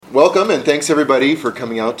Welcome, and thanks everybody for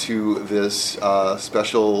coming out to this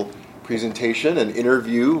special presentation and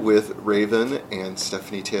interview with Raven and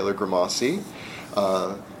Stephanie Taylor Grimassi.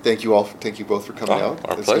 Thank you both for coming out.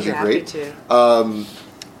 Our It's pleasure. gonna be great. Happy to.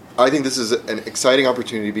 I think this is an exciting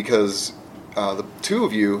opportunity because the two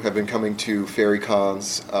of you have been coming to Fairy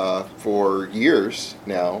Cons for years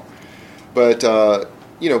now, but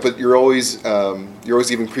you're always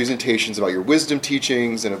giving presentations about your wisdom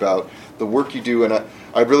teachings and about the work you do, and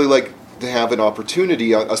I'd really like to have an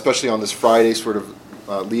opportunity, especially on this Friday, sort of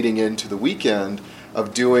leading into the weekend,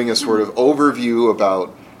 of doing a sort of overview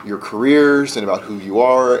about your careers and about who you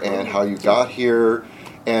are and how you got here,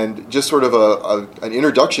 and just sort of an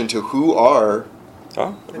introduction to who are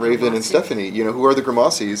Raven and Stephanie. Who are the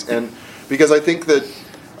Grimassis? And because I think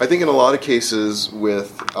in a lot of cases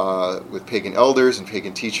with pagan elders and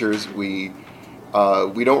pagan teachers, we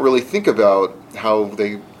don't really think about how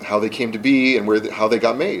they came to be and how they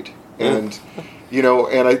got made. And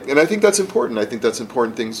I think that's important. I think that's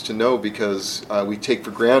important things to know because we take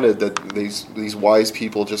for granted that these wise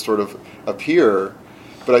people just sort of appear.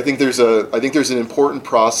 But I think there's an important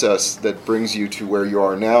process that brings you to where you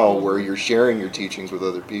are now, where you're sharing your teachings with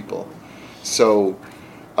other people. So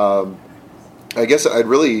I guess I'd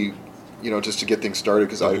really, just to get things started,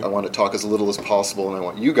 because I want to talk as little as possible, and I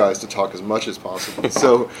want you guys to talk as much as possible.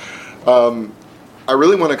 So I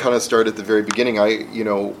really want to kind of start at the very beginning.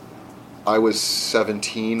 I was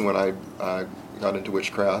 17 when I got into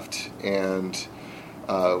witchcraft, and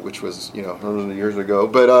which was hundreds of years ago.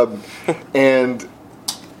 But I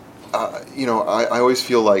always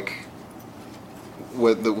feel like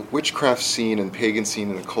what the witchcraft scene and pagan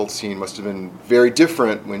scene and occult scene must have been very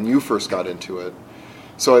different when you first got into it.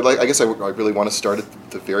 So I guess I really want to start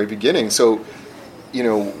at the very beginning. So,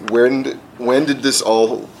 when did this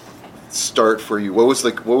all start for you? What was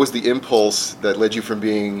the impulse that led you from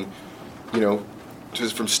being,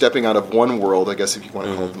 just from stepping out of one world, I guess if you want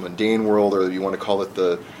to call it the mundane world, or you want to call it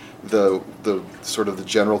the sort of the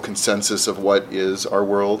general consensus of what is our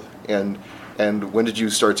world, and when did you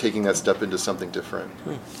start taking that step into something different?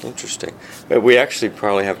 Interesting. We actually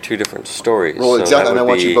probably have two different stories. Well, exactly, and I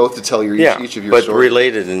want you both to tell each of your stories. But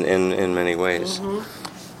related in many ways. Mm-hmm.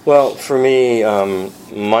 Well, for me,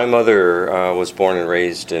 my mother was born and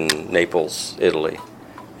raised in Naples, Italy,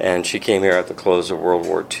 and she came here at the close of World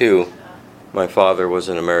War II. My father was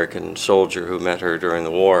an American soldier who met her during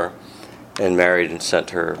the war and married and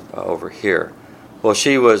sent her over here. Well,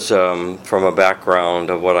 she was from a background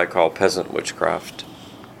of what I call peasant witchcraft,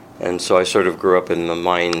 and so I sort of grew up in the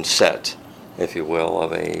mindset, if you will,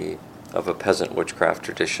 of a peasant witchcraft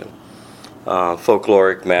tradition.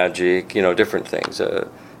 Folkloric magic, different things.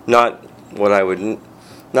 Not what I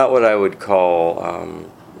would call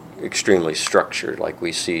extremely structured, like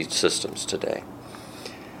we see systems today.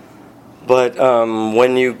 But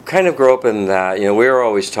when you kind of grow up in that, we were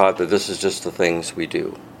always taught that this is just the things we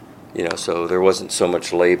do. So there wasn't so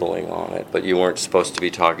much labeling on it, but you weren't supposed to be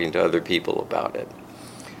talking to other people about it.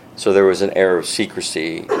 So there was an air of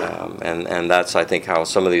secrecy, and that's, I think, how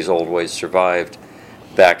some of these old ways survived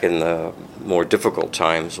back in the more difficult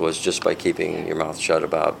times, was just by keeping your mouth shut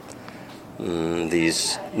about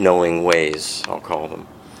these knowing ways, I'll call them.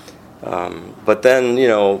 But then,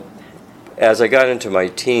 as I got into my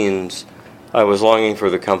teens, I was longing for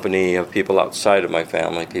the company of people outside of my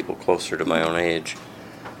family, people closer to my own age.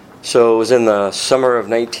 So it was in the summer of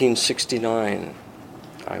 1969.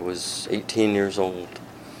 I was 18 years old.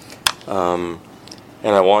 And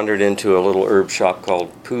I wandered into a little herb shop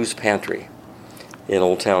called Pooh's Pantry in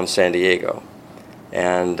Old Town San Diego.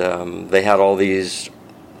 And they had all these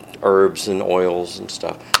herbs and oils and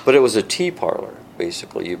stuff. But it was a tea parlor,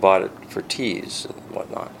 basically. You bought it for teas and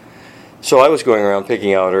whatnot. So I was going around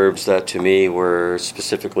picking out herbs that to me were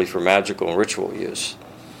specifically for magical and ritual use.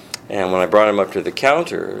 And when I brought them up to the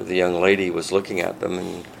counter, the young lady was looking at them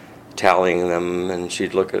and tallying them, and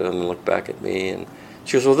she'd look at them and look back at me, and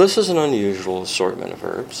she goes, "Well, this is an unusual assortment of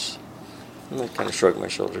herbs." And I kind of shrugged my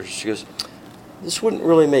shoulders. She goes, "This wouldn't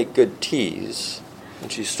really make good teas." And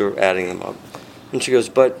she started adding them up. And she goes,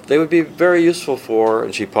 "But they would be very useful for,"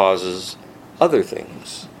 and she pauses, "other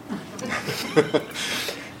things."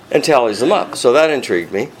 And tallies them up. So that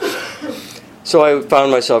intrigued me. So I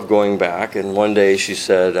found myself going back, and one day she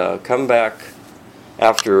said, "Come back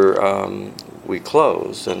after we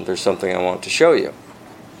close, and there's something I want to show you."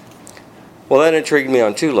 Well, that intrigued me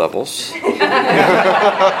on two levels.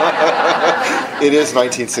 It is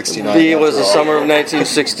 1969. It was the summer of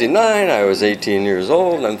 1969. I was 18 years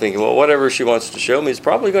old, and I'm thinking, well, whatever she wants to show me is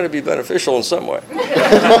probably going to be beneficial in some way.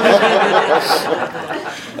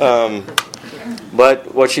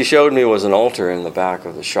 But what she showed me was an altar in the back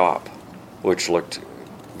of the shop, which looked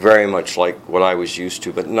very much like what I was used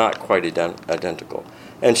to, but not quite identical.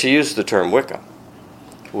 And she used the term Wicca,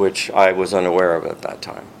 which I was unaware of at that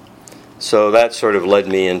time. So that sort of led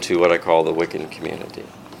me into what I call the Wiccan community.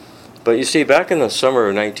 But you see, back in the summer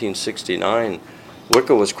of 1969,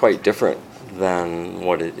 Wicca was quite different than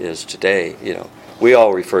what it is today. You know, we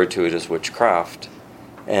all referred to it as witchcraft,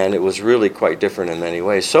 and it was really quite different in many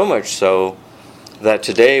ways. So much so that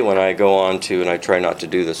today, when I go on to, and I try not to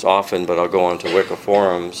do this often, but I'll go on to Wicca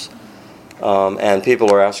forums, and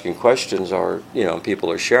people are asking questions, or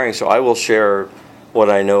people are sharing. So I will share what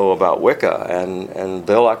I know about Wicca, and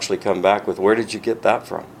they'll actually come back with, "Where did you get that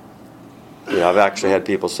from?" I've actually had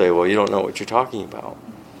people say, "Well, you don't know what you're talking about."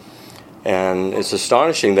 And it's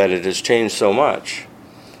astonishing that it has changed so much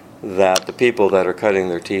that the people that are cutting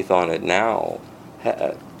their teeth on it now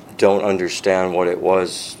don't understand what it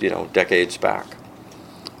was, decades back.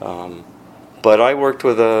 But I worked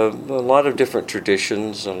with a lot of different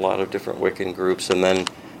traditions, a lot of different Wiccan groups, and then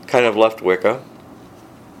kind of left Wicca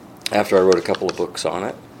after I wrote a couple of books on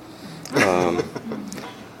it.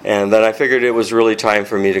 And then I figured it was really time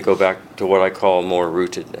for me to go back to what I call more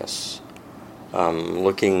rootedness.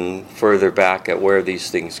 Looking further back at where these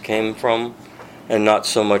things came from, and not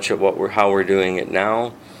so much at how we're doing it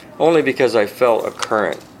now, only because I felt a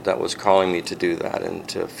current that was calling me to do that and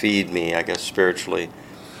to feed me, I guess, spiritually,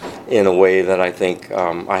 in a way that I think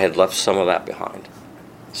I had left some of that behind.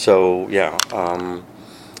 So,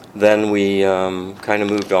 then we kind of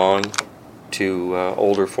moved on to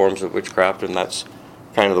older forms of witchcraft, and that's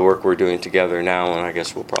kind of the work we're doing together now, and I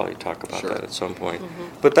guess we'll probably talk about that at some point.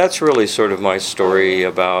 Mm-hmm. But that's really sort of my story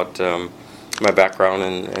about my background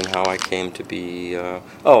and how I came to be...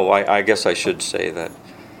 I guess I should say that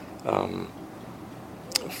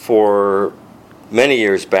for many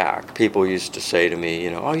years back, people used to say to me,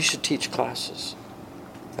 "Oh, you should teach classes."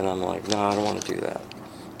 And I'm like, "No, I don't want to do that."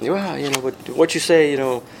 Well, what you say,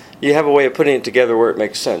 you have a way of putting it together where it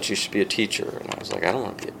makes sense. You should be a teacher. And I was like, I don't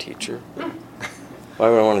want to be a teacher. Why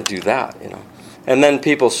would I want to do that, And then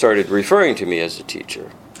people started referring to me as a teacher.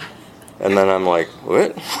 And then I'm like,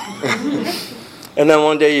 what? And then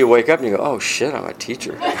one day you wake up and you go, oh, shit, I'm a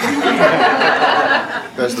teacher.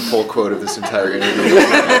 That's the full quote of this entire interview.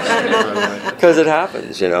 Because it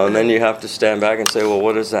happens, and then you have to stand back and say, well,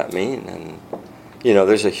 what does that mean? And,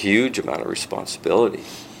 there's a huge amount of responsibility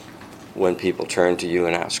when people turn to you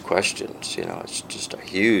and ask questions. It's just a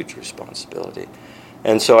huge responsibility.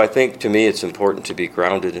 And so I think, to me, it's important to be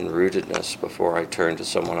grounded in rootedness before I turn to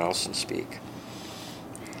someone else and speak.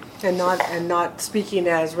 And not speaking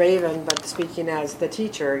as Raven, but speaking as the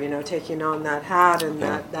teacher, taking on that hat and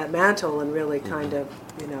that mantle, and really kind of,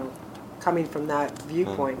 coming from that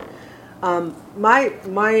viewpoint.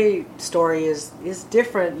 My story is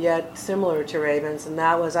different yet similar to Raven's, and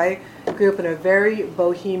that was I grew up in a very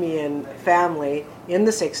bohemian family in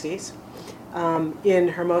the 60s. In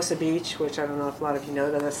Hermosa Beach, which I don't know if a lot of you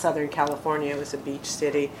know, in Southern California. It was a beach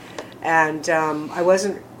city. And I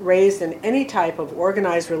wasn't raised in any type of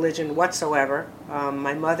organized religion whatsoever.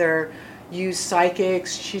 My mother used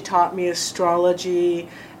psychics, she taught me astrology,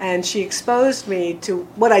 and she exposed me to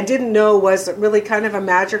what I didn't know was really kind of a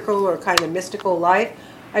magical or kind of mystical life.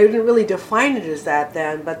 I didn't really define it as that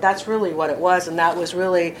then, but that's really what it was, and that was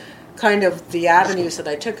really kind of the avenues that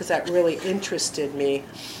I took, because that really interested me.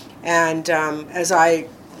 And as I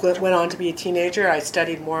went on to be a teenager, I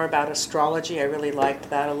studied more about astrology. I really liked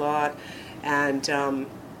that a lot. And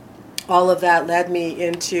all of that led me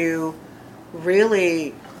into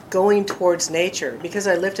really going towards nature. Because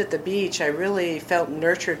I lived at the beach, I really felt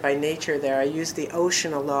nurtured by nature there. I used the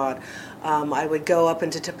ocean a lot. I would go up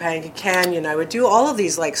into Topanga Canyon. I would do all of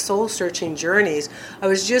these like soul-searching journeys. I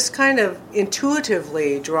was just kind of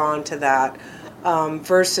intuitively drawn to that.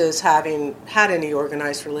 Versus having had any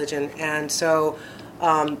organized religion. And so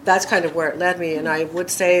that's kind of where it led me. And I would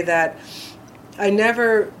say that I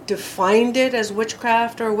never defined it as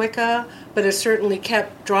witchcraft or Wicca, but it certainly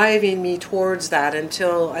kept driving me towards that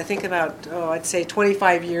until I think about, I'd say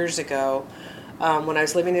 25 years ago, when I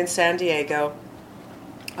was living in San Diego.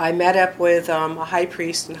 I met up with a high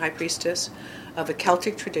priest and high priestess of a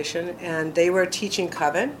Celtic tradition, and they were teaching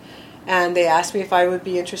coven. And they asked me if I would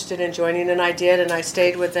be interested in joining, and I did, and I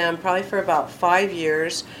stayed with them probably for about 5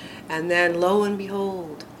 years. And then, lo and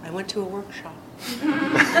behold, I went to a workshop.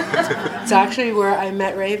 It's actually where I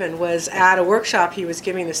met Raven, was at a workshop. He was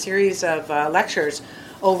giving a series of lectures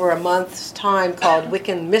over a month's time called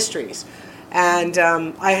Wiccan Mysteries. And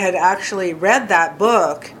I had actually read that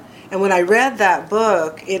book, and when I read that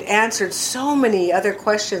book, it answered so many other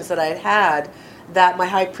questions that I had that my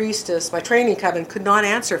high priestess, my training coven, could not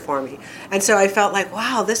answer for me. And so I felt like,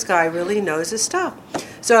 wow, this guy really knows his stuff.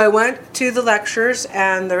 So I went to the lectures,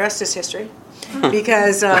 and the rest is history.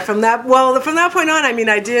 Because from that point on, I mean,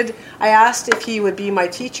 I asked if he would be my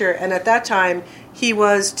teacher, and at that time, he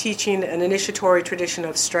was teaching an initiatory tradition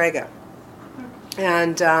of Strega.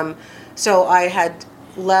 And so I had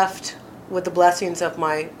left with the blessings of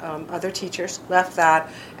my other teachers, left that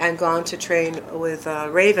and gone to train with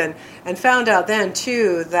Raven, and found out then,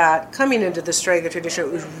 too, that coming into the Strega tradition,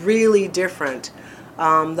 it was really different.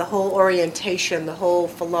 The whole orientation, the whole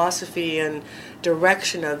philosophy and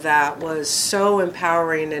direction of that was so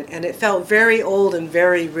empowering, and it felt very old and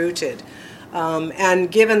very rooted. And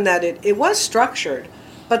given that it was structured,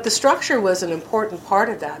 but the structure was an important part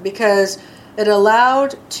of that, because it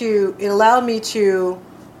allowed me to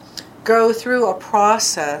go through a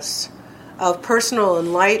process of personal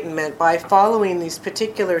enlightenment by following these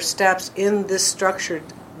particular steps in this structured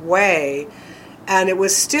way, and I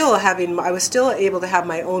was still able to have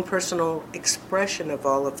my own personal expression of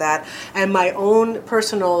all of that and my own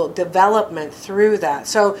personal development through that.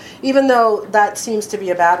 So even though that seems to be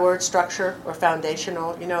a bad word, structure or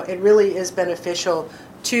foundational, it really is beneficial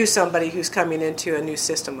to somebody who's coming into a new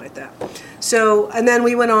system like that. So, and then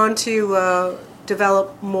we went on to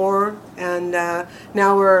develop more, and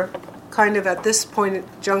now we're kind of at this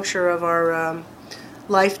juncture of our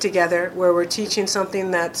life together, where we're teaching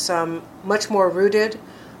something that's much more rooted,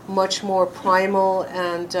 much more primal,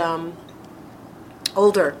 and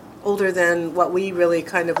older than what we really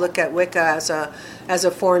kind of look at Wicca as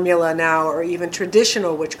a formula now, or even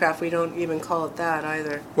traditional witchcraft. We don't even call it that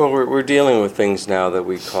either. Well, we're dealing with things now that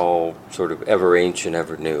we call sort of ever ancient,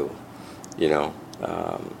 ever new,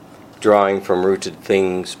 drawing from rooted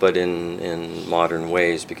things, but in modern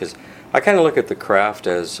ways, because I kind of look at the craft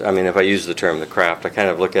as, if I use the term the craft, I kind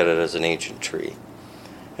of look at it as an ancient tree.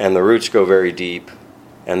 And the roots go very deep,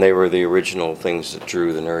 and they were the original things that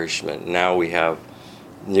drew the nourishment. Now we have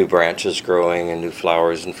new branches growing and new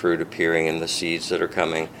flowers and fruit appearing and the seeds that are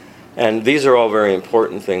coming. And these are all very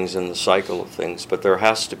important things in the cycle of things, but there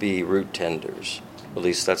has to be root tenders. At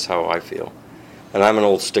least that's how I feel. And I'm an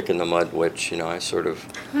old stick-in-the-mud witch, I sort of,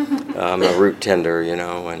 I'm a root tender,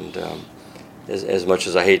 and as much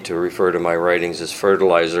as I hate to refer to my writings as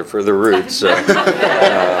fertilizer for the roots, they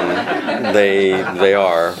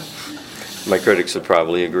are. My critics would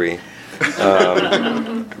probably agree.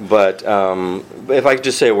 But if I could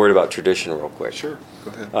just say a word about tradition real quick. Sure,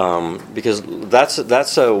 go ahead. Because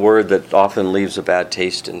that's a word that often leaves a bad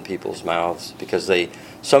taste in people's mouths, because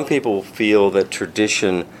some people feel that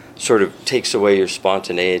tradition sort of takes away your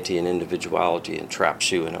spontaneity and individuality and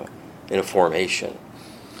traps you in a formation.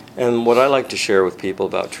 And what I like to share with people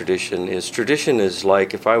about tradition is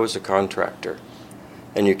like if I was a contractor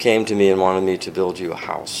and you came to me and wanted me to build you a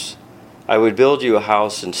house. I would build you a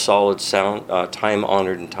house in solid, sound,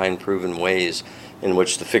 time-honored and time-proven ways in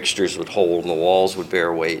which the fixtures would hold and the walls would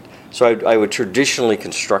bear weight. So I would traditionally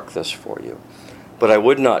construct this for you. But I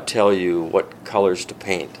would not tell you what colors to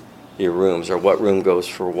paint your rooms or what room goes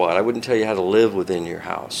for what. I wouldn't tell you how to live within your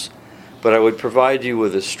house. But I would provide you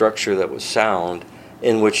with a structure that was sound,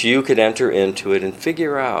 in which you could enter into it and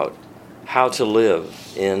figure out how to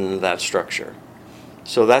live in that structure.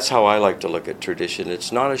 So that's how I like to look at tradition.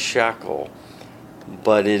 It's not a shackle,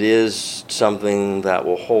 but it is something that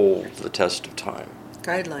will hold the test of time.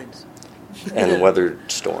 Guidelines. And weather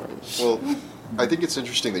storms. Well, I think it's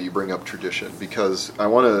interesting that you bring up tradition, because I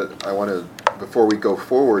want to before we go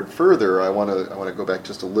forward further, I want to go back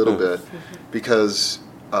just a little bit, because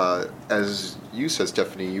as you said,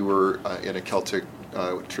 Stephanie, you were in a Celtic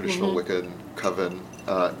traditional Wiccan coven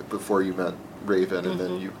before you met Raven, and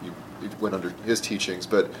then you went under his teachings.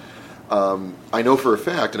 But I know for a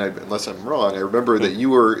fact, and unless I'm wrong, I remember that you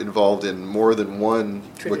were involved in more than one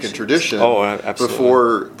Wiccan tradition. Oh,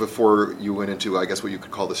 absolutely. Before you went into, I guess, what you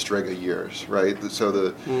could call the Strega years, right? So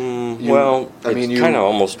it's kind of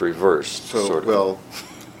almost reversed. So, sort of. Well,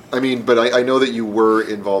 but I know that you were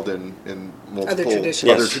involved in multiple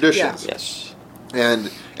other traditions. Yes. And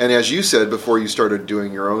as you said, before you started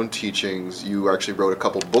doing your own teachings, you actually wrote a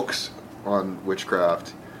couple books on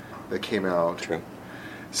witchcraft that came out. True.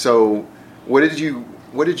 So,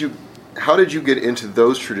 how did you get into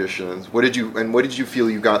those traditions? What did you feel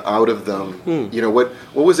you got out of them?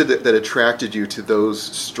 What was it that attracted you to those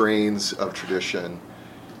strains of tradition?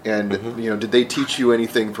 And did they teach you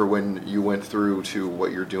anything for when you went through to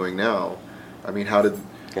what you're doing now? How did?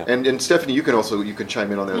 Yeah. And Stephanie, you can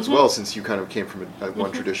chime in on that as well, since you kind of came from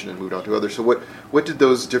one tradition and moved on to others. So what did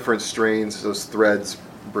those different strains, those threads,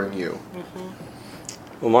 bring you?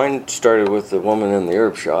 Well, mine started with the woman in the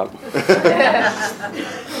herb shop.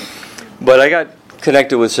 But I got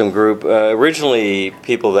connected with some group, originally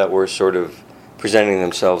people that were sort of presenting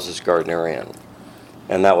themselves as Gardnerian.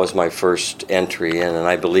 And that was my first entry in, and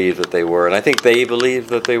I believed that they were. And I think they believed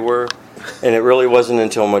that they were. And it really wasn't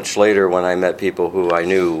until much later when I met people who I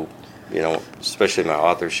knew, especially my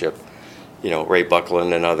authorship, Ray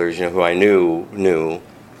Buckland and others, who I knew.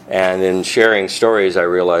 And in sharing stories, I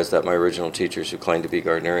realized that my original teachers who claimed to be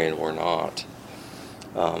Gardnerian were not.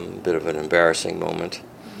 A bit of an embarrassing moment.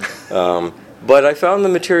 But I found the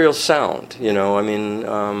material sound,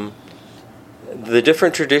 the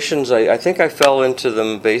different traditions, I think I fell into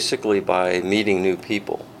them basically by meeting new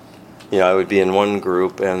people. I would be in one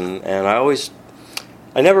group, and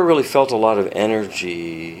I never really felt a lot of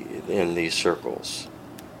energy in these circles.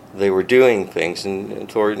 They were doing things,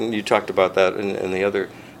 and Thornton, you talked about that in the other,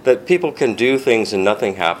 that people can do things and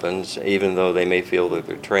nothing happens, even though they may feel that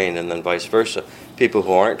they're trained, and then vice versa. People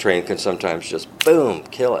who aren't trained can sometimes just, boom,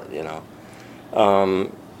 kill it,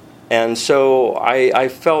 And so I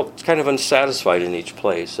felt kind of unsatisfied in each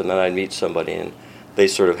place, and then I'd meet somebody, and they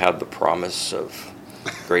sort of had the promise of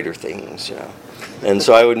greater things, And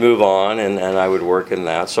so I would move on, and I would work in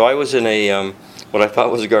that. So I was in a, what I thought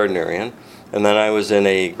was a Gardnerian, and then I was in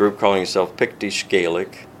a group calling itself Pictish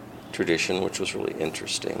Gaelic tradition, which was really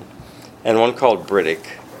interesting, and one called British,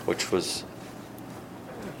 which was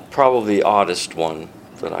probably the oddest one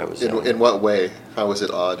that I was in. In what way? How was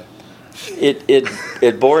it odd?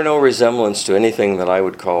 It bore no resemblance to anything that I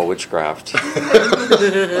would call witchcraft.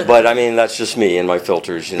 But I mean, that's just me and my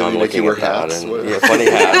filters. I'm looking at that, hats? And funny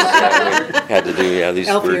hats. We had to do these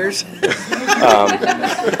elf ears.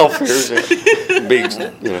 Elf ears,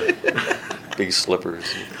 big slippers.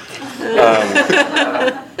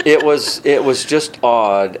 It was just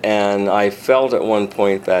odd, and I felt at one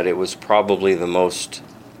point that it was probably the most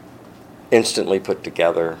instantly put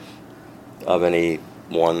together of any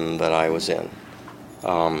one that I was in.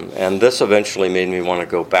 And this eventually made me want to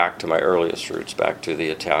go back to my earliest roots, back to the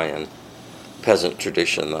Italian peasant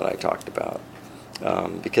tradition that I talked about,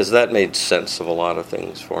 because that made sense of a lot of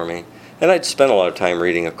things for me. And I'd spent a lot of time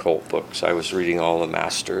reading occult books. I was reading all the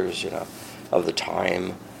masters, of the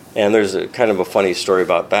time. And there's a kind of a funny story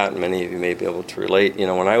about that, and many of you may be able to relate.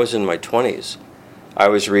 When I was in my 20s, I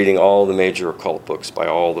was reading all the major occult books by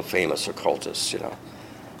all the famous occultists,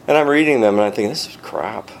 And I'm reading them, and I think, this is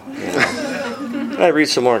crap, And I read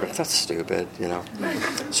some more, and I go, that's stupid,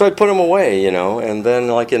 So I'd put them away, And then,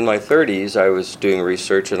 like in my 30s, I was doing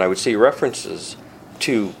research, and I would see references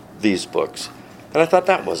to these books. And I thought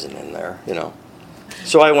that wasn't in there,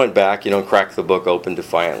 So I went back, cracked the book open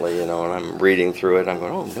defiantly, and I'm reading through it, and I'm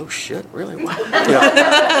going, oh, no shit, really? What?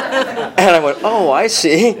 And I went, oh, I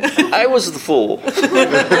see. I was the fool.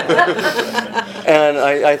 And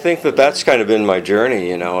I think that's kind of been my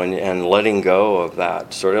journey, and letting go of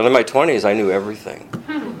that sort of. In my 20s, I knew everything.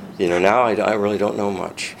 Now I really don't know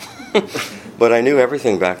much. But I knew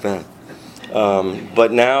everything back then.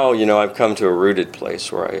 But now, I've come to a rooted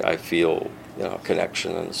place where I feel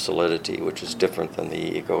connection and solidity, which is different than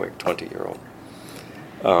the egoic 20-year-old.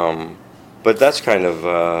 But that's kind of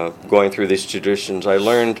going through these traditions. I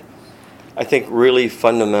learned, I think, really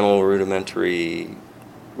fundamental, rudimentary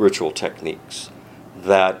ritual techniques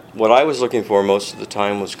that what I was looking for most of the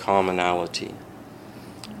time was commonality.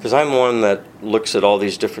 Because I'm one that looks at all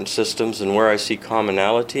these different systems, and where I see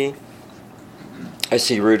commonality, I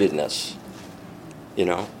see rootedness,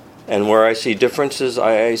 And where I see differences,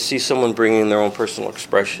 I see someone bringing their own personal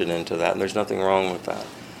expression into that, and there's nothing wrong with that.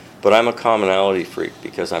 But I'm a commonality freak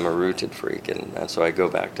because I'm a rooted freak, and so I go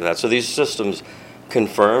back to that. So these systems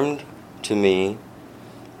confirmed to me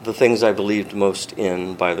the things I believed most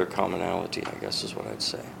in by their commonality, I guess is what I'd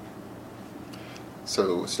say.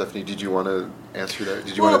 So, Stephanie, did you want to answer that?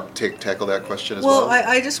 Did you want to tackle that question as well? Well,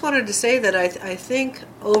 I just wanted to say that I think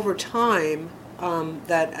over time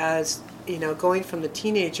that as going from the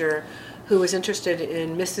teenager who was interested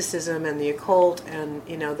in mysticism and the occult and,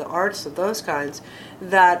 the arts of those kinds,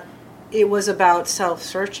 that it was about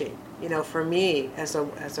self-searching, for me as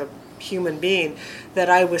a human being, that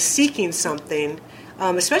I was seeking something,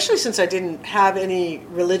 especially since I didn't have any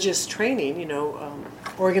religious training,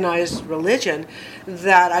 organized religion,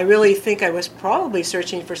 that I really think I was probably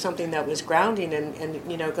searching for something that was grounding and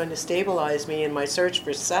going to stabilize me in my search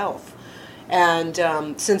for self. And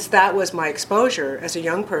since that was my exposure as a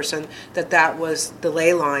young person, that was the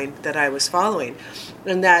ley line that I was following.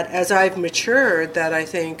 And that as I've matured, that I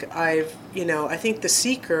think I think the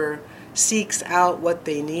seeker seeks out what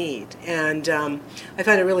they need. And I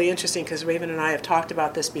find it really interesting because Raven and I have talked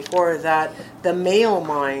about this before, that the male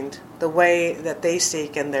mind, the way that they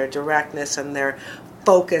seek and their directness and their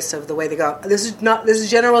focus of the way they go. This is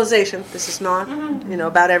generalization. This is not,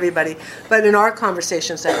 about everybody. But in our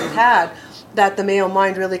conversations that we've had, that the male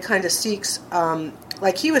mind really kind of seeks,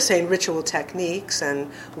 like he was saying, ritual techniques and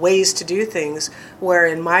ways to do things, where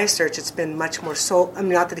in my search it's been much more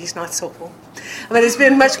not that he's not soulful, but it's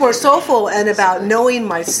been much more soulful and about knowing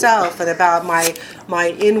myself and about my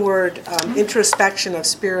inward introspection of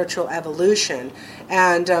spiritual evolution.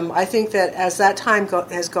 And I think that as that time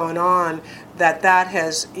has gone on, that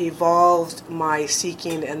has evolved my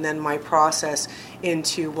seeking and then my process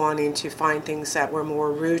into wanting to find things that were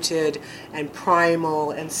more rooted and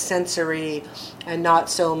primal and sensory and not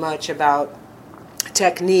so much about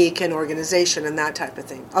technique and organization and that type of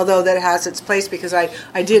thing. Although that has its place because I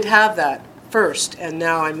did have that first, and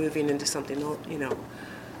now I'm moving into something,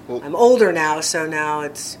 Well, I'm older now, so now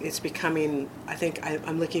it's becoming, I think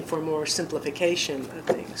I'm looking for more simplification of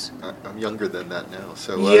things. I'm younger than that now,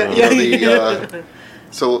 so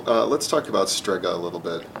let's talk about Strega a little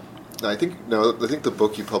bit. I think the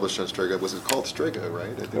book you published on Strega, was it called Strega,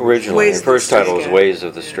 right? Originally, the first title was Ways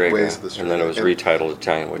of the Strega, Ways of the Strega. And then it was retitled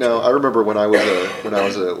Italian Witch. Now, I remember when I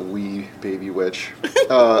was a wee baby witch,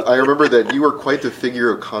 I remember that you were quite the figure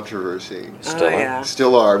of controversy.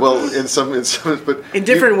 Still are. Well, in some, but in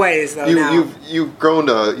different ways, though. You've grown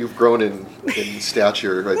in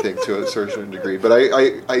stature, I think, to a certain degree. But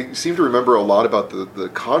I seem to remember a lot about the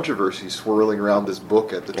controversy swirling around this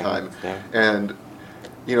book at the time, and.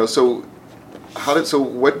 So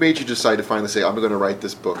what made you decide to finally say, I'm going to write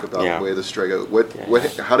this book about the way of the Strega?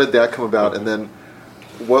 How did that come about? And then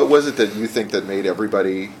what was it that you think that made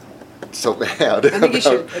everybody so mad? I think you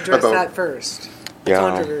should address that first.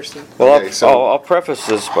 Controversy. Well, I'll preface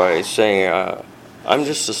this by saying I'm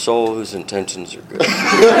just a soul whose intentions are good.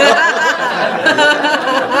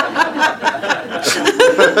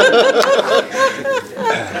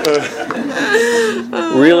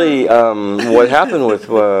 Really, what happened with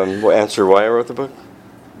answer why I wrote the book?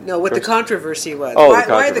 No, what the controversy was.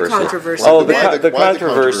 Why the controversy?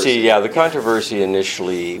 The controversy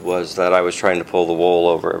initially was that I was trying to pull the wool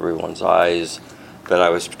over everyone's eyes, that I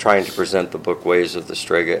was trying to present the book Ways of the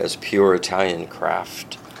Strega as pure Italian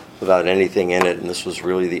craft without anything in it, and this was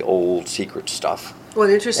really the old secret stuff. Well,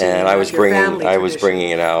 interesting. And I was bringing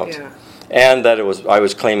it out. Yeah. And that I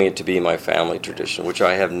was claiming it to be my family tradition, which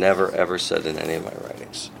I have never, ever said in any of my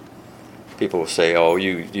writings. People will say, oh,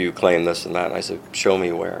 you claim this and that. And I said, show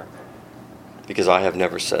me where. Because I have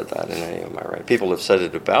never said that in any of my writings. People have said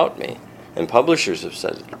it about me, and publishers have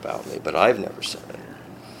said it about me, but I've never said it.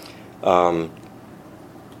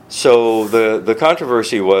 So the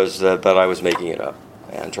controversy was that I was making it up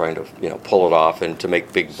and trying to pull it off and to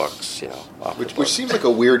make big bucks off which seems like a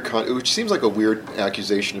weird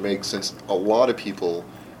accusation to make, since a lot of people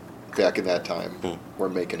back in that time were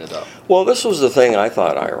making it up. Well, this was the thing I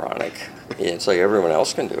thought ironic. It's like everyone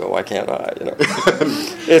else can do it. Why can't I?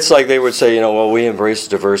 It's like they would say, well, we embrace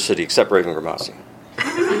diversity except Raven Grimassi.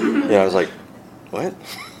 I was like, what?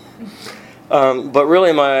 But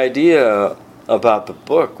really, my idea about the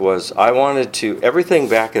book was I wanted to, everything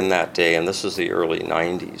back in that day, and this was the early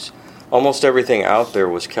 90s, almost everything out there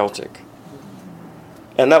was Celtic.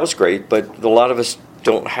 And that was great, but a lot of us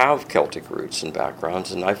don't have Celtic roots and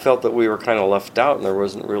backgrounds, and I felt that we were kind of left out, and there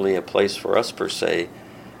wasn't really a place for us, per se,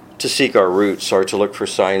 to seek our roots or to look for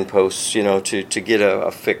signposts, to get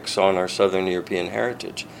a fix on our Southern European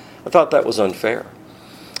heritage. I thought that was unfair.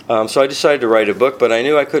 So I decided to write a book, but I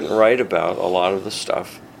knew I couldn't write about a lot of the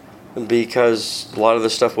stuff because a lot of the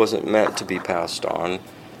stuff wasn't meant to be passed on.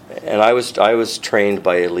 And I was trained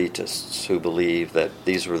by elitists who believed that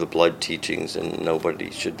these were the blood teachings and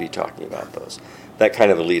nobody should be talking about those. That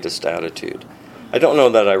kind of elitist attitude. I don't know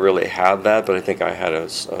that I really had that, but I think I had a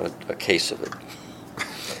case of it.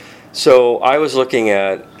 So I was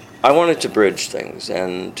I wanted to bridge things,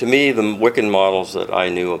 and to me the Wiccan models that I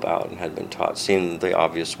knew about and had been taught seemed the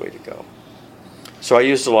obvious way to go. So I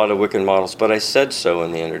used a lot of Wiccan models, but I said so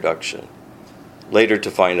in the introduction. Later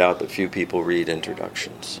to find out that few people read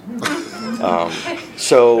introductions.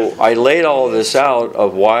 So I laid all of this out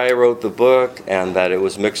of why I wrote the book, and that it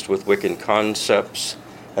was mixed with Wiccan concepts,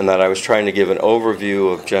 and that I was trying to give an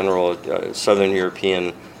overview of general Southern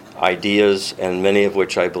European ideas, and many of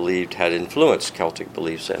which I believed had influenced Celtic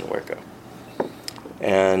beliefs and Wicca.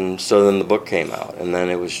 And so then the book came out, and then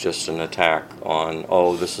it was just an attack on,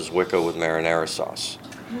 this is Wicca with marinara sauce.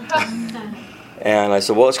 And I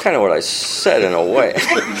said, well, it's kind of what I said in a way.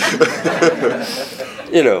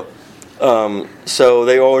 So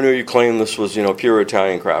they all knew you claimed this was, pure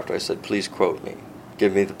Italian craft. I said, please quote me.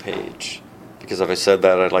 Give me the page. Because if I said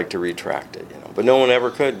that, I'd like to retract it, But no one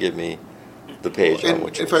ever could give me the page on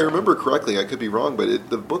which. If I remember correctly, I could be wrong, but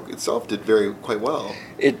the book itself did quite well.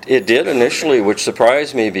 It did initially, which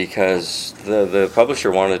surprised me because the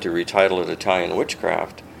publisher wanted to retitle it Italian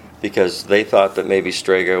Witchcraft because they thought that maybe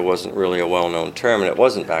Strega wasn't really a well-known term, and it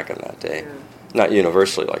wasn't back in that day, not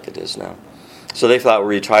universally like it is now. So they thought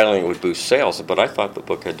retitling it would boost sales, but I thought the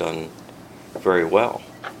book had done very well.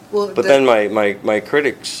 But then my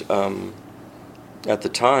critics at the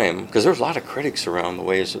time, because there was a lot of critics around the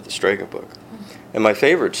Ways of the Strega book, and my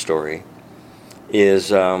favorite story is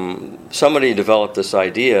somebody developed this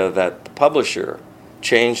idea that the publisher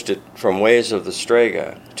changed it from Ways of the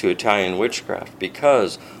Strega to Italian Witchcraft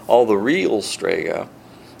because all the real Strega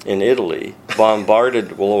in Italy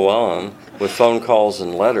bombarded Llewellyn with phone calls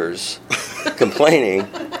and letters complaining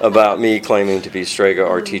about me claiming to be Strega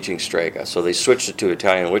or teaching Strega. So they switched it to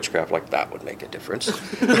Italian Witchcraft, like that would make a difference,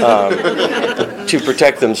 to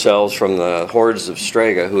protect themselves from the hordes of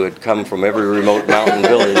Strega who had come from every remote mountain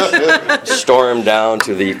village, stormed down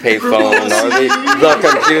to the payphone or the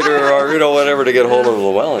computer or whatever to get hold of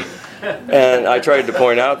Llewellyn. And I tried to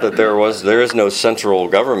point out that there is no central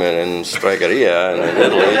government in Stregaria and in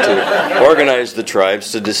Italy to organize the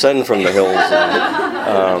tribes to descend from the hills.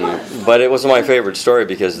 But it was my favorite story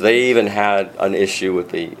because they even had an issue with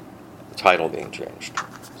the title being changed.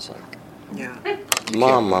 It's like,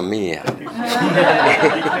 Mamma mia. You can't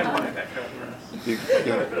buy that kind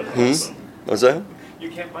of press. What's that? You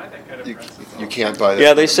can't buy that kind of press. You can't buy that.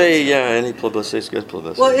 Yeah, they say, any publicity is good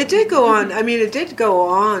publicity. Well, it did go on. I mean, it did go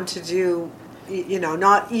on to do,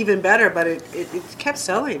 not even better, but it kept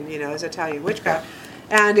selling, as Italian Witchcraft.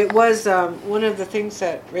 And it was one of the things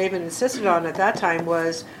that Raven insisted on at that time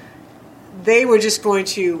was they were just going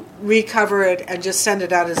to recover it and just send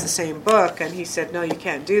it out as the same book. And he said, no, you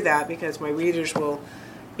can't do that because my readers will,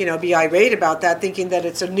 be irate about that, thinking that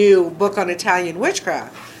it's a new book on Italian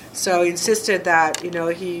witchcraft. So he insisted that,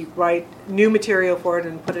 he write new material for it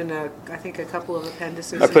and put in I think a couple of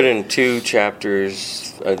appendices. I put in 2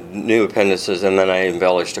 chapters, new appendices, and then I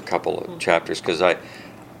embellished a couple of chapters because I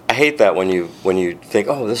hate that when you think,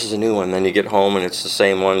 oh, this is a new one, then you get home and it's the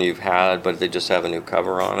same one you've had, but they just have a new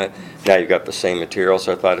cover on it. Now you've got the same material,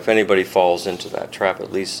 so I thought if anybody falls into that trap,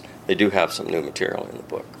 at least they do have some new material in the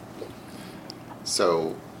book.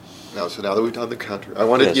 So now that we've done the counter, I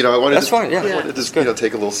wanted, Yes. I wanted That's to, fine, yeah. I wanted to,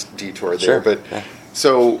 take a little detour there, Sure. but Yeah.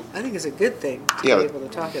 so I think it's a good thing to Yeah. be able to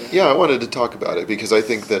talk about it. yeah, I wanted to talk about it because I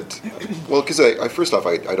think that, because I first off,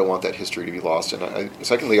 I don't want that history to be lost, and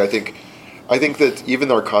secondly, I think that even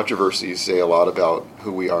our controversies say a lot about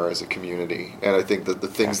who we are as a community, and I think that the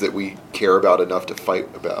things that we care about enough to fight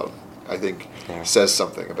about, I think, says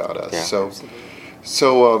something about us. Yeah.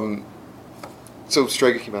 So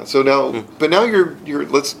Strega came out. So now, but now you're. I'm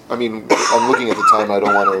looking at the time. I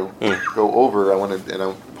don't want to go over. I want to, and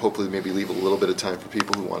I'll hopefully maybe leave a little bit of time for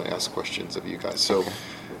people who want to ask questions of you guys. So,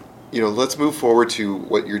 let's move forward to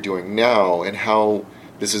what you're doing now and how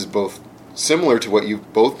this is both similar to what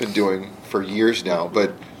you've both been doing for years now,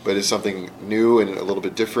 but is something new and a little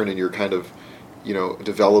bit different, and you're kind of,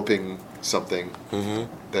 developing something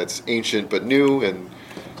that's ancient but new. And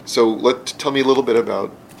so, tell me a little bit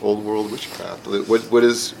about Old World Witchcraft.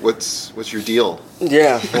 What's your deal?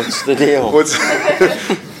 Yeah, what's the deal?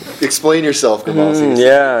 Explain yourself, Grimassi.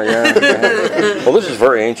 Yeah. Well, this is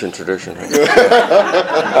very ancient tradition.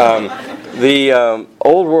 The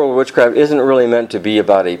Old World Witchcraft isn't really meant to be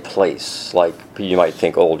about a place, like you might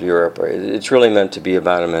think Old Europe. It's really meant to be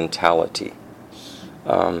about a mentality.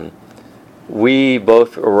 We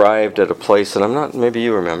both arrived at a place that maybe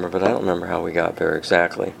you remember, but I don't remember how we got there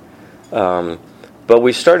exactly. But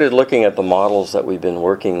we started looking at the models that we've been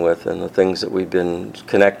working with and the things that we've been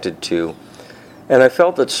connected to. And I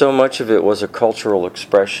felt that so much of it was a cultural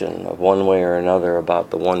expression of one way or another about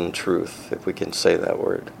the one truth, if we can say that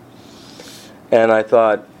word. And I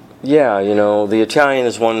thought, the Italian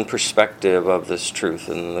is one perspective of this truth,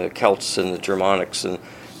 and the Celts and the Germanics, and,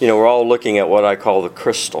 we're all looking at what I call the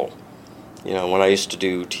crystal. When I used to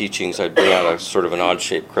do teachings, I'd bring out a sort of an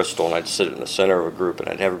odd-shaped crystal, and I'd sit in the center of a group, and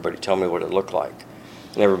I'd have everybody tell me what it looked like.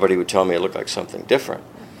 And everybody would tell me it looked like something different.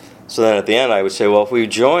 So then at the end I would say, well, if we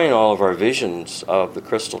join all of our visions of the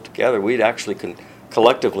crystal together, we'd actually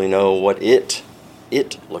collectively know what it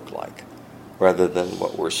looked like, rather than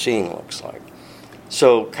what we're seeing looks like.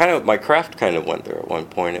 So my craft kind of went there at one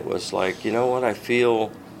point. It was like, I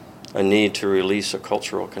feel a need to release a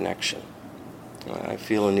cultural connection. I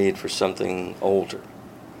feel a need for something older,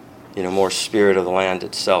 more spirit of the land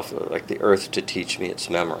itself, like the earth to teach me its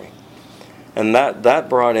memory. And that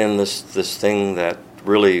brought in this thing that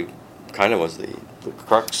really kind of was the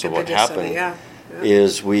crux of what happened.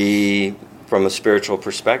 Is we, from a spiritual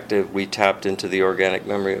perspective, we tapped into the organic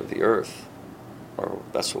memory of the earth, or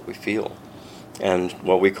that's what we feel, and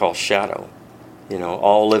what we call shadow.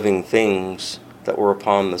 All living things that were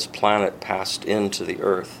upon this planet passed into the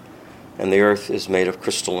earth, and the earth is made of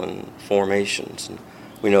crystalline formations, and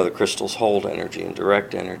we know that crystals hold energy and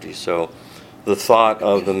direct energy. So the thought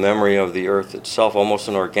of the memory of the earth itself, almost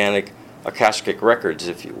an organic Akashic records,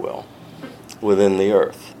 if you will, within the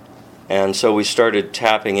earth. And so we started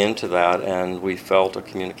tapping into that, and we felt a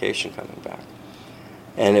communication coming back.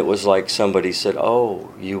 And it was like somebody said, "Oh,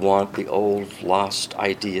 you want the old lost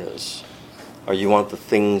ideas, or you want the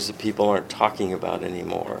things that people aren't talking about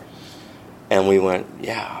anymore." And we went,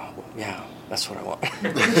 yeah, that's what I want.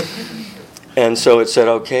 And so it said,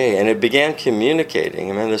 okay, and it began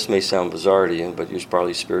communicating. I mean, this may sound bizarre to you, but you're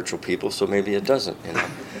probably spiritual people, so maybe it doesn't,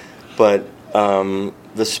 But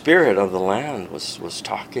the spirit of the land was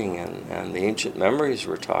talking, and the ancient memories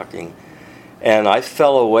were talking. And I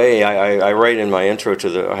fell away. I write in my intro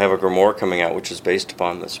I have a grimoire coming out, which is based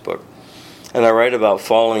upon this book. And I write about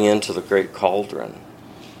falling into the great cauldron.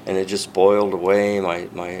 And it just boiled away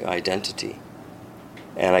my identity.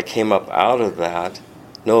 And I came up out of that,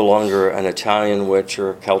 no longer an Italian witch or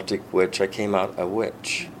a Celtic witch. I came out a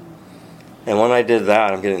witch. And when I did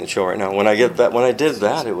that, I'm getting the chill right now. When I did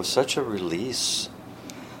that, it was such a release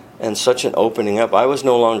and such an opening up. I was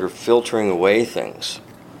no longer filtering away things.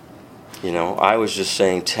 I was just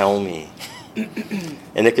saying, "Tell me."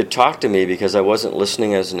 And it could talk to me because I wasn't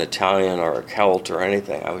listening as an Italian or a Celt or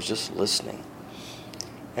anything. I was just listening.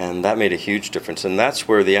 And that made a huge difference. And that's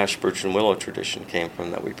where the ash, birch, and willow tradition came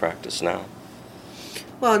from that we practice now.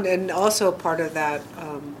 Well, and also part of that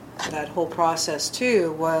that whole process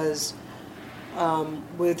too was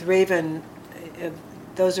with Raven.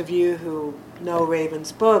 Those of you who know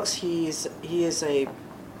Raven's books, he is a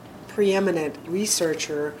preeminent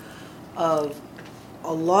researcher of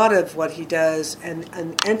a lot of what he does, and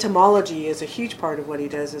entomology is a huge part of what he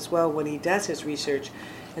does as well when he does his research.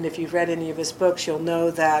 And if you've read any of his books, you'll know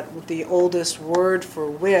that the oldest word for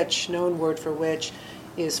witch, known word for witch,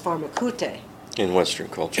 is pharmakute. In Western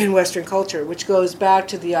culture. In Western culture, which goes back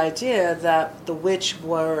to the idea that the witch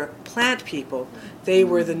were plant people. They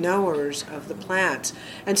were the knowers of the plants.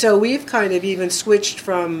 And so we've kind of even switched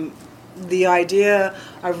from the idea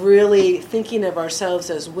of really thinking of ourselves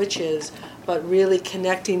as witches, but really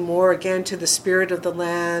connecting more again to the spirit of the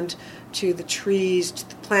land, to the trees, to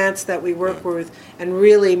the plants that we work with, and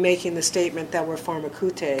really making the statement that we're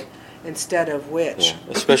pharmakute instead of witch.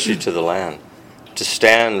 Yeah, especially to the land. To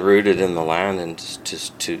stand rooted in the land and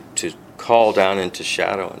to call down into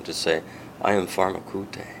shadow and to say, "I am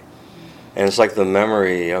pharmakute." And it's like the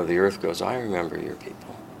memory of the earth goes, "I remember your people."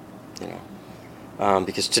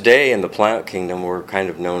 Because today in the plant kingdom we're kind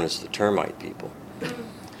of known as the termite people.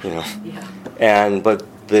 Yeah. But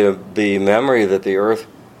the memory that the earth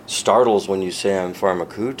startles when you say I'm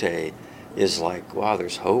pharmakute is like, wow,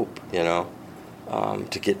 there's hope,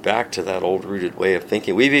 to get back to that old rooted way of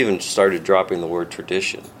thinking. We've even started dropping the word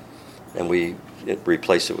tradition, and we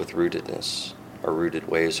replace it with rootedness, or rooted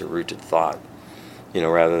ways, or rooted thought,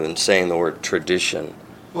 rather than saying the word tradition.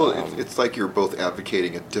 Well, it's like you're both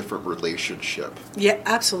advocating a different relationship. Yeah,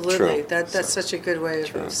 absolutely. True. That's such a good way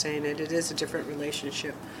True. of saying it. It is a different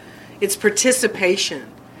relationship. It's participation.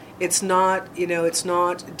 It's not, it's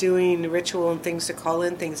not doing ritual and things to call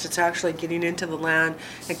in things. It's actually getting into the land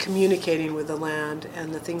and communicating with the land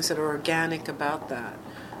and the things that are organic about that,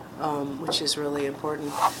 which is really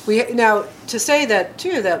important. Now, to say that,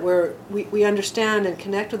 too, that we understand and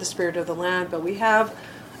connect with the spirit of the land, but we have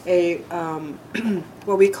a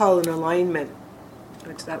what we call an alignment.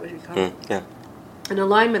 Is that what you call it? Yeah. An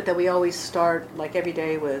alignment that we always start, like, every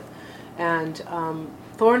day with. And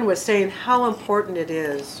Thorne was saying how important it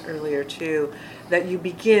is earlier too that you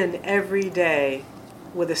begin every day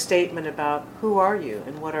with a statement about who are you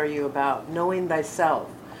and what are you about, knowing thyself,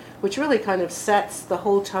 which really kind of sets the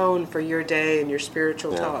whole tone for your day and your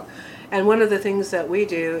spiritual talk. And one of the things that we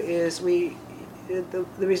do is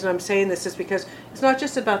the reason I'm saying this is because it's not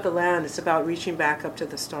just about the land, it's about reaching back up to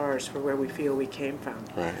the stars for where we feel we came from.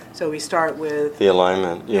 Right. So we start with The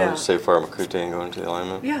alignment, say pharmakute and go into the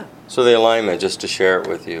alignment? Yeah. So the alignment, just to share it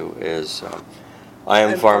with you, is I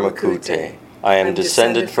am pharmakute. I am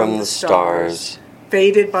descended from the stars,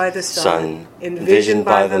 fated by the sun, envisioned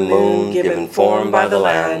by the moon, given form by the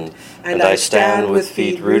land, and I stand with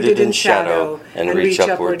feet rooted in shadow and reach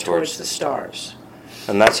upward towards the stars.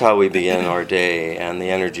 And that's how we begin our day, and the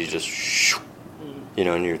energy just,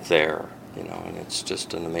 and you're there. and it's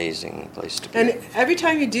just an amazing place to be. And every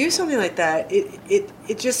time you do something like that,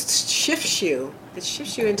 it just shifts you. It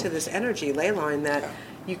shifts you into this energy ley line that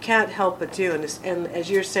you can't help but do. And as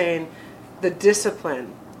you're saying, the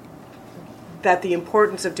discipline, that the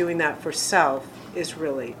importance of doing that for self is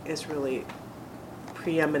really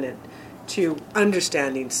preeminent to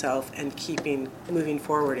understanding self and moving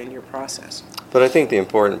forward in your process. But I think the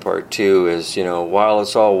important part too is, while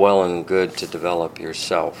it's all well and good to develop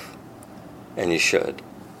yourself, and you should,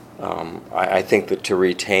 I think that to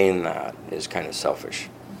retain that is kind of selfish.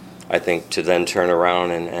 I think to then turn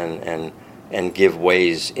around and give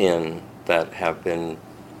ways in that have been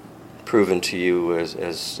proven to you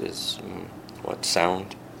as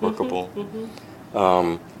sound, workable,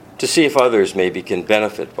 to see if others maybe can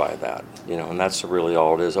benefit by that, and that's really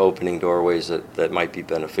all it is, opening doorways that might be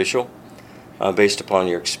beneficial based upon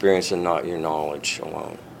your experience and not your knowledge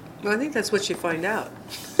alone. Well, I think that's what you find out.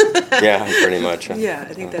 Yeah, pretty much. Yeah,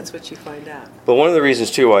 I think that's what you find out. But one of the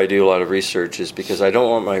reasons, too, why I do a lot of research is because I don't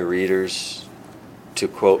want my readers to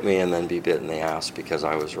quote me and then be bit in the ass because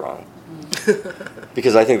I was wrong.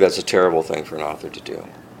 Because I think that's a terrible thing for an author to do.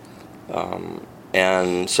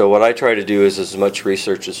 And so what I try to do is as much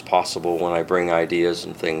research as possible when I bring ideas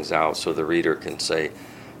and things out so the reader can say,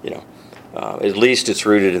 at least it's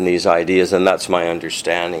rooted in these ideas, and that's my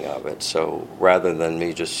understanding of it. So rather than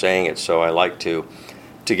me just saying it, so I like to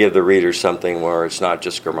give the reader something where it's not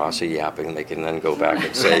just Grimassi yapping. They can then go back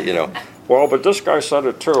and say, well, but this guy said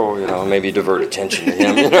it too, maybe divert attention to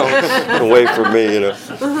him, away from me,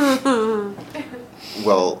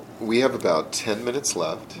 Well, we have about 10 minutes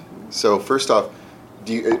left. So first off,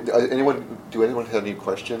 do anyone have any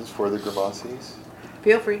questions for the Grimassis?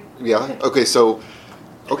 Feel free. Yeah?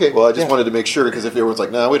 Okay, well, I just wanted to make sure, because if everyone's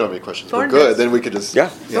like, no, we don't have any questions, we're good, then we could just... Yeah.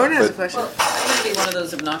 Thorne has a question. Well, I'm going to be one of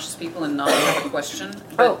those obnoxious people and not have a question.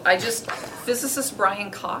 But physicist Brian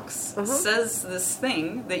Cox says this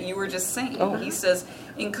thing that you were just saying. He says,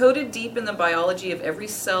 encoded deep in the biology of every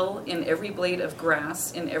cell, in every blade of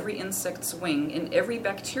grass, in every insect's wing, in every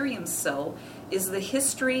bacterium cell, is the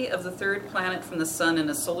history of the third planet from the sun in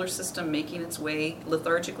a solar system making its way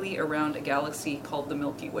lethargically around a galaxy called the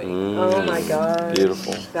Milky Way. Oh my God.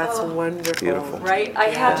 Beautiful. That's wonderful. Beautiful. Right? I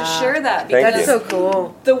had to share that Thank because you. That's so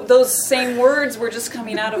cool. those same words were just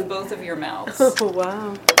coming out of both of your mouths. Oh,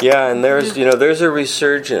 wow. Yeah, and there's a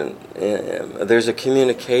resurgent, there's a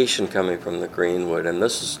communication coming from the Greenwood, and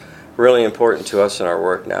this is really important to us in our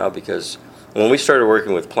work now because when we started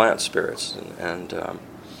working with plant spirits, and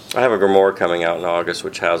I have a grimoire coming out in August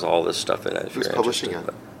which has all this stuff in it. If Who's you're publishing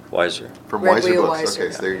interested. it? Wiser. From Red Wiser Wheel Books. Wiser.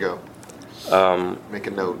 Okay, so there you go. Make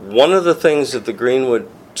a note. One of the things that the Greenwood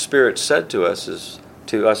Spirit said to us as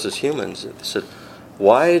humans, it said,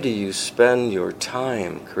 why do you spend your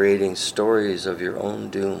time creating stories of your own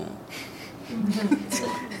doom?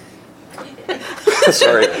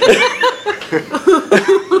 Sorry.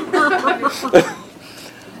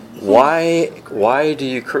 Why do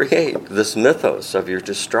you create this mythos of your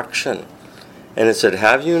destruction? And it said,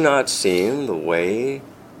 have you not seen the way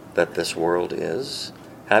that this world is?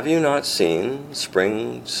 Have you not seen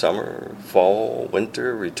spring, summer, fall,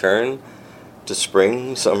 winter return to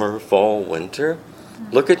spring, summer, fall, winter?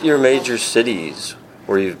 Look at your major cities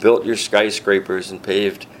where you've built your skyscrapers and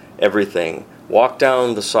paved everything. Walk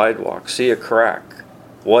down the sidewalk, see a crack.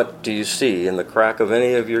 What do you see in the crack of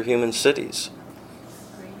any of your human cities?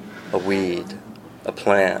 A weed, a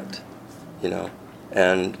plant,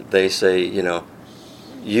 And they say,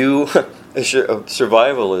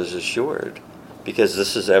 survival is assured because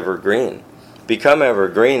this is evergreen. Become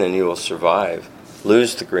evergreen and you will survive.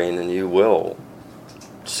 Lose the green and you will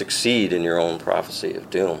succeed in your own prophecy of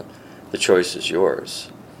doom. The choice is yours.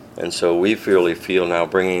 And so we really feel now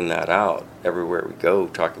bringing that out everywhere we go,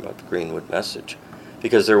 talking about the Greenwood message.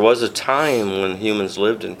 Because there was a time when humans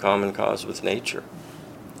lived in common cause with nature.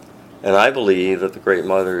 And I believe that the Great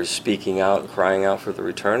Mother is speaking out and crying out for the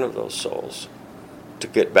return of those souls to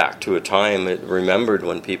get back to a time it remembered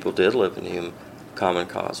when people did live in common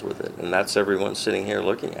cause with it. And that's everyone sitting here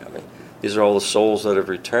looking at me. These are all the souls that have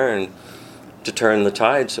returned to turn the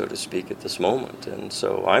tide, so to speak, at this moment. And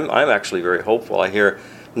so I'm actually very hopeful. I hear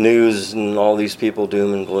news and all these people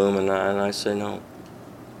doom and gloom, and I say no.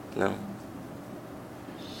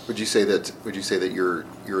 Would you say that your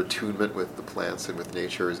attunement with the plants and with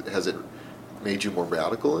nature has it made you more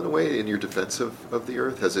radical in a way in your defense of the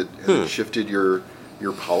earth? Has it shifted your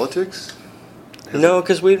politics? No,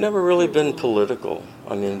 because we've never really been political.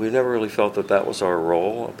 I mean, we've never really felt that was our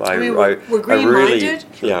role. We're green-minded?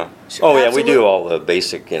 Yeah. Sure, Oh, yeah, we absolutely. do all the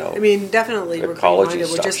basic, I mean, definitely we're ecology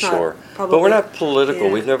green-minded. We're stuff, just sure. not probably... But we're not political.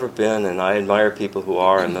 Yeah. We've never been, and I admire people who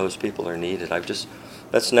are, and those people are needed.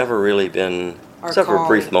 That's never really been, except for a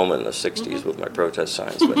brief moment in the 60s with my protest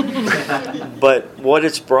signs. But what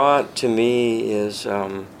it's brought to me is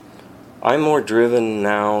I'm more driven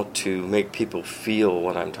now to make people feel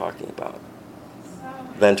what I'm talking about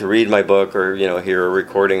than to read my book or, hear a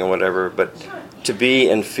recording or whatever, but to be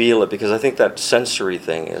and feel it, because I think that sensory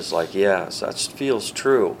thing is like, yes, that feels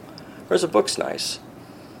true. Whereas a book's nice.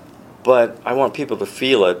 But I want people to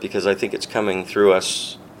feel it because I think it's coming through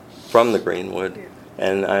us from the Greenwood.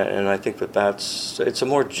 And I think it's a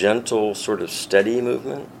more gentle, sort of steady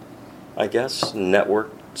movement, I guess,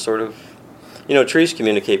 network sort of. Trees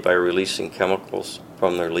communicate by releasing chemicals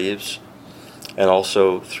from their leaves, and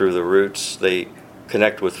also through the roots they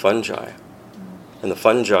connect with fungi. And the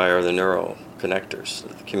fungi are the neuroconnectors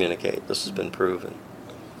that communicate. This has been proven.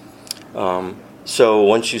 So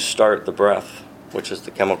once you start the breath, which is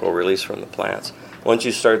the chemical release from the plants, once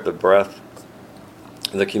you start the breath,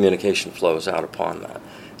 the communication flows out upon that.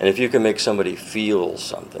 And if you can make somebody feel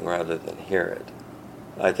something rather than hear it,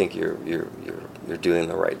 I think you're doing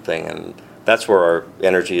the right thing. And that's where our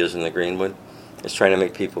energy is in the Greenwood. It's trying to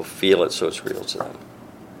make people feel it so it's real to them.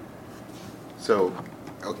 So,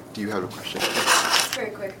 do you have a question?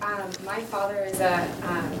 Very quick. My father is a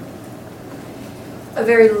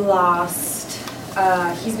very lost.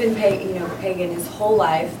 He's been pagan his whole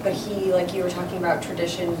life, but he, like you were talking about,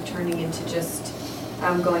 tradition turning into just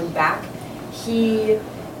going back. He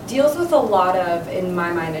deals with a lot of, in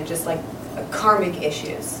my mind, just like karmic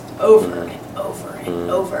issues over and over and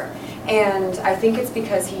over. And I think it's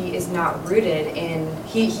because he is not rooted in,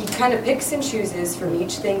 he kind of picks and chooses from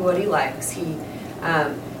each thing what he likes. He,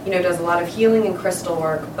 does a lot of healing and crystal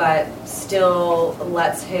work, but still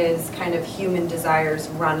lets his kind of human desires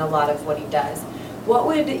run a lot of what he does. What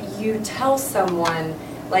would you tell someone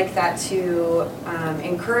like that to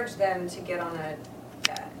encourage them to get on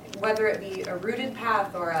whether it be a rooted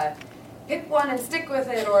path or a pick one and stick with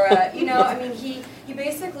it, or he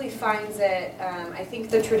basically finds it, I think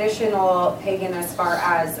the traditional pagan as far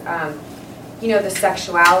as, the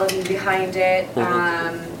sexuality behind it,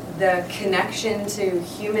 the connection to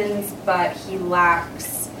humans, but he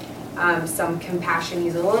lacks some compassion.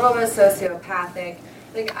 He's a little bit sociopathic.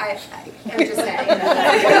 Like, I'm just saying,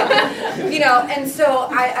 and so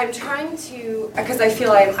I'm trying to, because I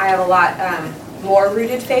feel I have a lot more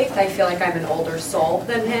rooted faith. I feel like I'm an older soul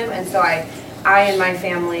than him, and so I and my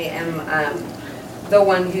family am the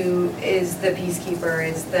one who is the peacekeeper,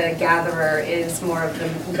 is the gatherer, is more of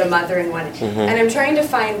the mothering one. And I'm trying to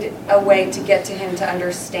find a way to get to him to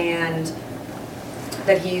understand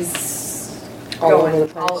that he's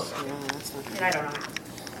going all over. And I don't know how.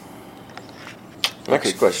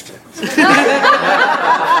 Next question.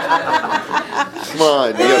 Come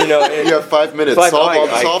on, you have 5 minutes.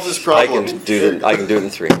 Solve this problem. I can do it in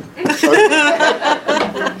 3.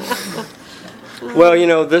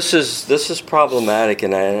 Well, this is problematic,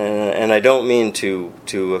 and I don't mean to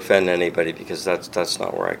offend anybody, because that's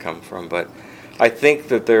not where I come from. But I think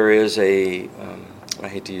that there is I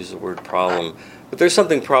hate to use the word problem, but there's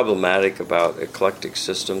something problematic about eclectic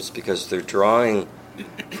systems, because they're drawing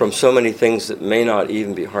from so many things that may not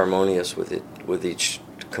even be harmonious with each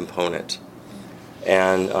component.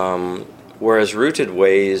 And whereas rooted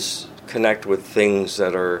ways connect with things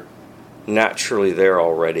that are naturally there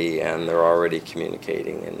already, and they're already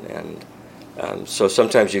communicating, and so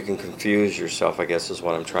sometimes you can confuse yourself, I guess is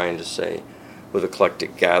what I'm trying to say, with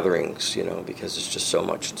eclectic gatherings, because it's just so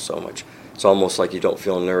much and so much. It's almost like you don't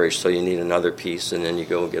feel nourished, so you need another piece, and then you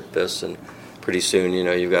go and get this, and pretty soon,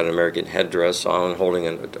 you've got an American headdress on, holding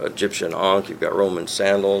an Egyptian ankh, you've got Roman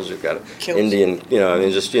sandals, you've got Indian,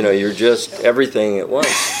 you're just everything at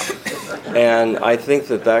once. And I think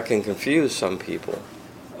that can confuse some people.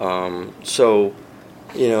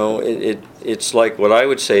 It's like what I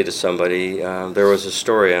would say to somebody, there was a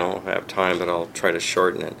story, I don't have time, but I'll try to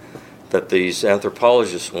shorten it, that these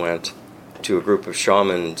anthropologists went to a group of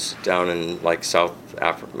shamans down in like South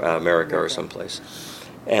America or someplace,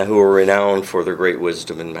 and who were renowned for their great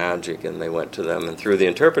wisdom and magic, and they went to them, and through the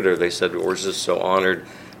interpreter they said, we're just so honored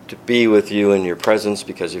to be with you in your presence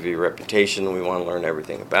because of your reputation. We want to learn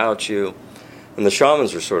everything about you. And the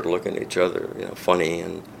shamans were sort of looking at each other, funny,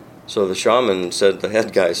 and so the shaman said, the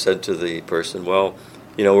head guy said to the person, well,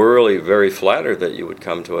 we're really very flattered that you would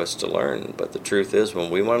come to us to learn, but the truth is,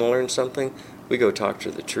 when we want to learn something, we go talk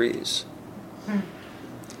to the trees.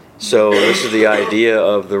 So this is the idea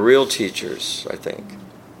of the real teachers, I think,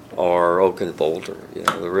 are Oak and Boulder.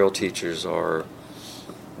 The real teachers are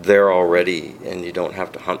there already, and you don't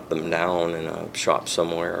have to hunt them down in a shop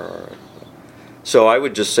somewhere. So I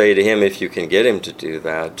would just say to him, if you can get him to do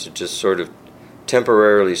that, to just sort of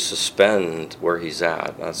temporarily suspend where he's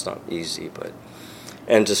at. That's not easy,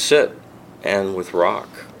 and to sit and with rock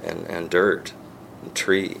and dirt and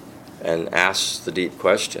tree and ask the deep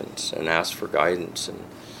questions and ask for guidance and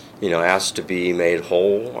ask to be made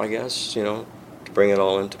whole, I guess, to bring it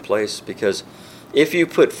all into place. Because if you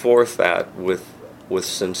put forth that with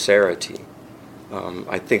sincerity,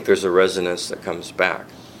 I think there's a resonance that comes back.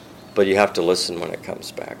 But you have to listen when it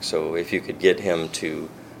comes back. So if you could get him to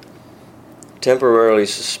temporarily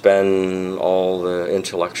suspend all the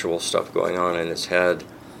intellectual stuff going on in his head.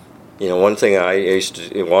 One thing I used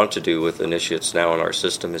to want to do with initiates now in our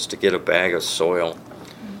system is to get a bag of soil,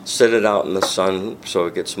 sit it out in the sun so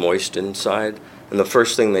it gets moist inside, and the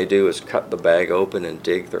first thing they do is cut the bag open and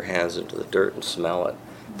dig their hands into the dirt and smell it,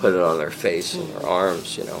 put it on their face and their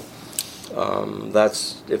arms,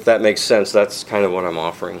 That's, if that makes sense, that's kind of what I'm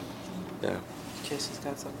offering. Yeah. Jason's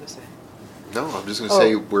got something to say. No, I'm just going to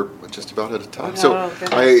say we're just about out of time.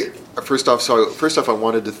 Goodness. First off, I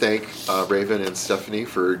wanted to thank Raven and Stephanie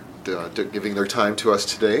for giving their time to us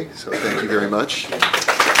today. So thank you very much.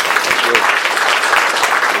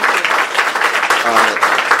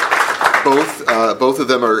 Both of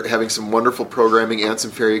them are having some wonderful programming and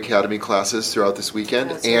some Fairy Academy classes throughout this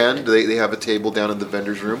weekend. That's and they have a table down in the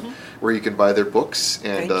vendor's room where you can buy their books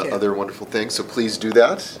and other wonderful things. So please do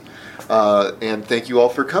that. And thank you all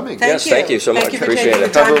for coming. Thank you so much. Thank you for Appreciate taking it.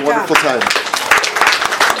 the time Have a to wonderful come. time.